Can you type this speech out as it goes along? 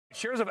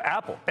Shares of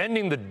Apple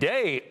ending the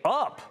day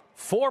up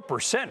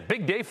 4%.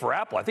 Big day for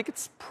Apple. I think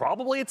it's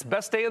probably its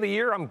best day of the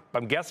year.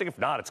 I'm guessing. If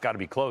not, it's got to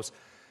be close.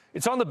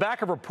 It's on the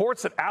back of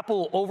reports that Apple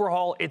will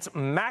overhaul its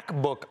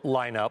MacBook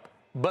lineup,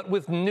 but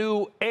with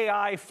new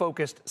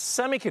AI-focused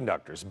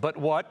semiconductors. But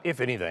what, if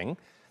anything,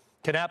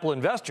 can Apple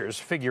investors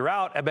figure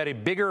out about a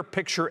bigger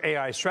picture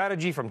AI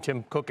strategy from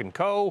Tim Cook &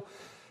 Co.?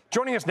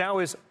 Joining us now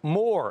is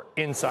Moor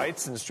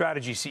Insights and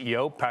Strategy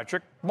CEO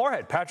Patrick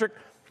Moorhead. Patrick,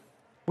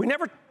 we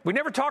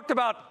never talked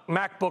about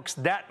MacBooks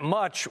that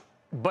much,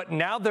 but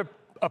now they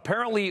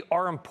apparently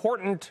are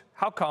important.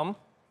 How come?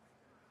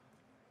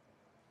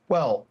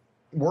 Well,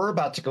 we're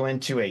about to go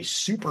into a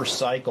super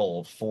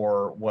cycle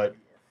for what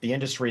the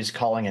industry is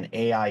calling an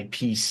AI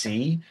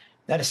PC.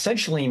 That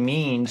essentially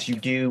means you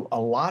do a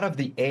lot of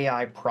the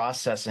AI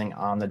processing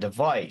on the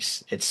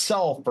device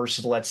itself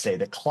versus, let's say,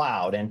 the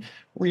cloud. And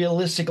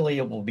realistically,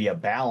 it will be a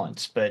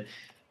balance. But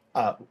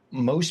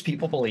most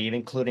people believe,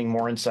 including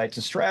Moor Insights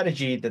and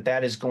Strategy, that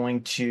that is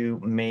going to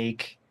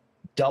make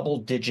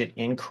double-digit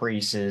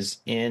increases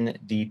in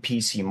the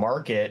PC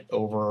market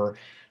over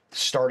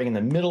starting in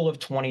the middle of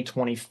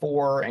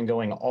 2024 and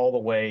going all the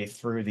way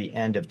through the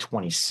end of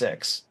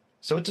 26.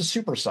 So it's a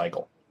super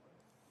cycle.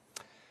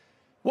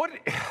 What,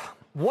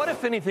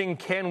 if anything,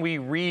 can we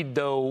read,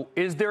 though?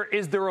 Is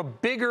there a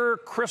bigger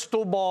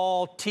crystal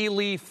ball, tea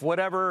leaf,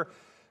 whatever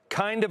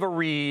kind of a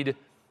read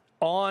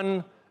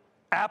on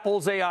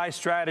Apple's AI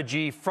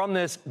strategy from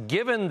this,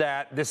 given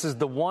that this is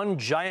the one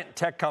giant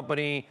tech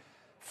company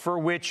for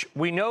which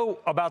we know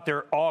about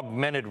their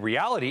augmented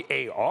reality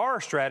AR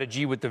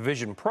strategy with the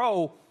Vision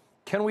Pro?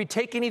 Can we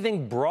take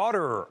anything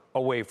broader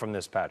away from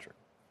this, Patrick?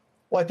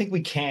 Well, I think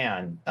we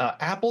can.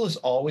 Apple has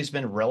always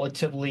been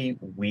relatively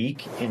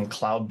weak in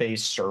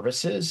cloud-based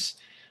services.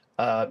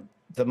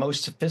 The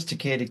most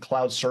sophisticated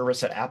cloud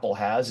service that Apple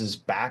has is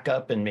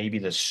backup and maybe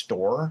the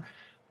store.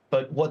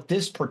 But what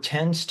this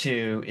portends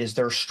to is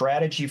their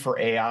strategy for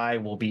AI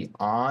will be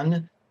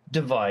on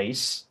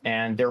device,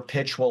 and their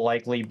pitch will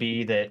likely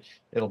be that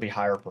it'll be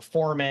higher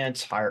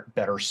performance,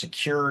 better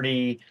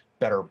security,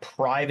 better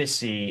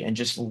privacy, and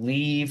just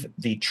leave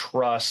the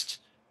trust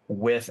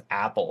with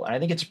Apple. And I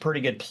think it's a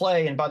pretty good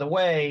play. And by the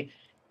way,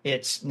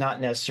 it's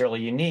not necessarily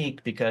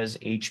unique because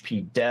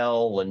HP,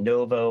 Dell,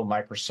 Lenovo,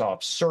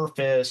 Microsoft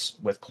Surface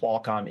with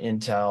Qualcomm,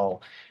 Intel,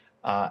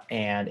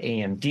 and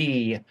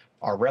AMD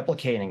are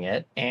replicating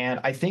it.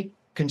 And I think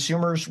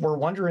investors were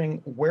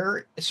wondering,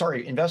 where's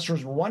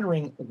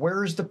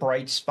the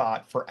bright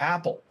spot for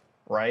Apple,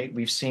 right?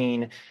 We've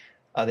seen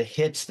the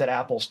hits that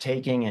Apple's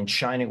taking in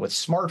China with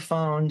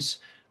smartphones.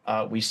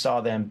 We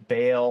saw them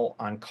bail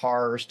on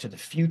cars to the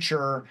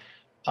future.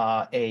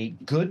 A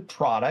good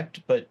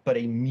product, but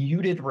a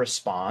muted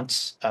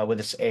response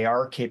with its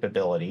AR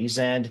capabilities.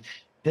 And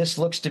this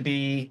looks to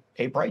be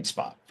a bright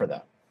spot for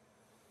them.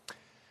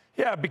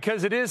 Yeah,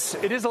 because it is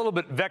a little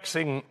bit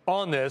vexing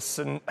on this.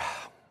 And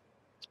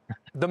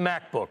the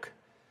MacBook.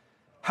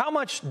 How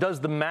much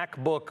does the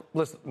MacBook,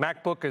 listen,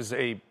 MacBook is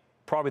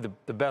probably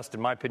the best, in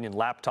my opinion,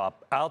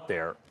 laptop out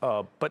there.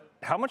 But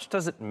how much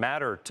does it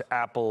matter to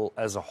Apple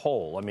as a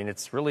whole? I mean,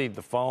 it's really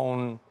the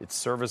phone, its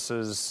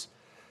services.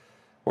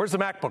 Where's the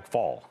MacBook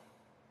fall?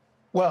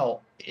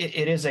 Well,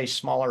 it is a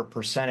smaller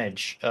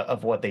percentage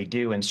of what they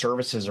do, and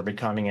services are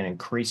becoming an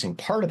increasing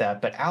part of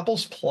that. But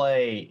Apple's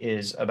play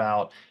is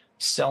about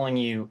selling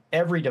you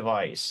every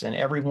device and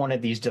every one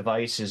of these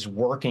devices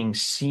working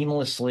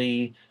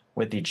seamlessly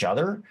with each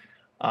other.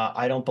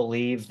 I don't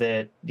believe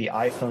that the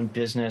iPhone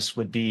business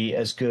would be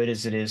as good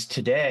as it is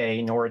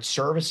today, nor its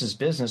services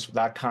business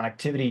without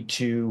connectivity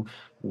to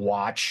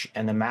Watch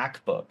and the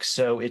MacBook.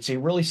 So it's a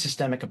really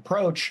systemic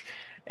approach.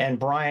 And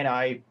Brian,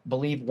 I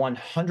believe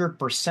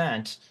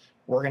 100%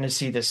 we're going to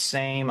see the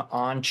same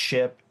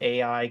on-chip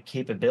AI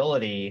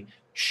capability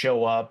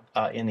show up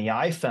in the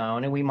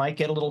iPhone, and we might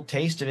get a little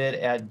taste of it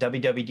at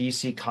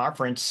WWDC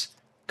conference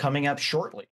coming up shortly.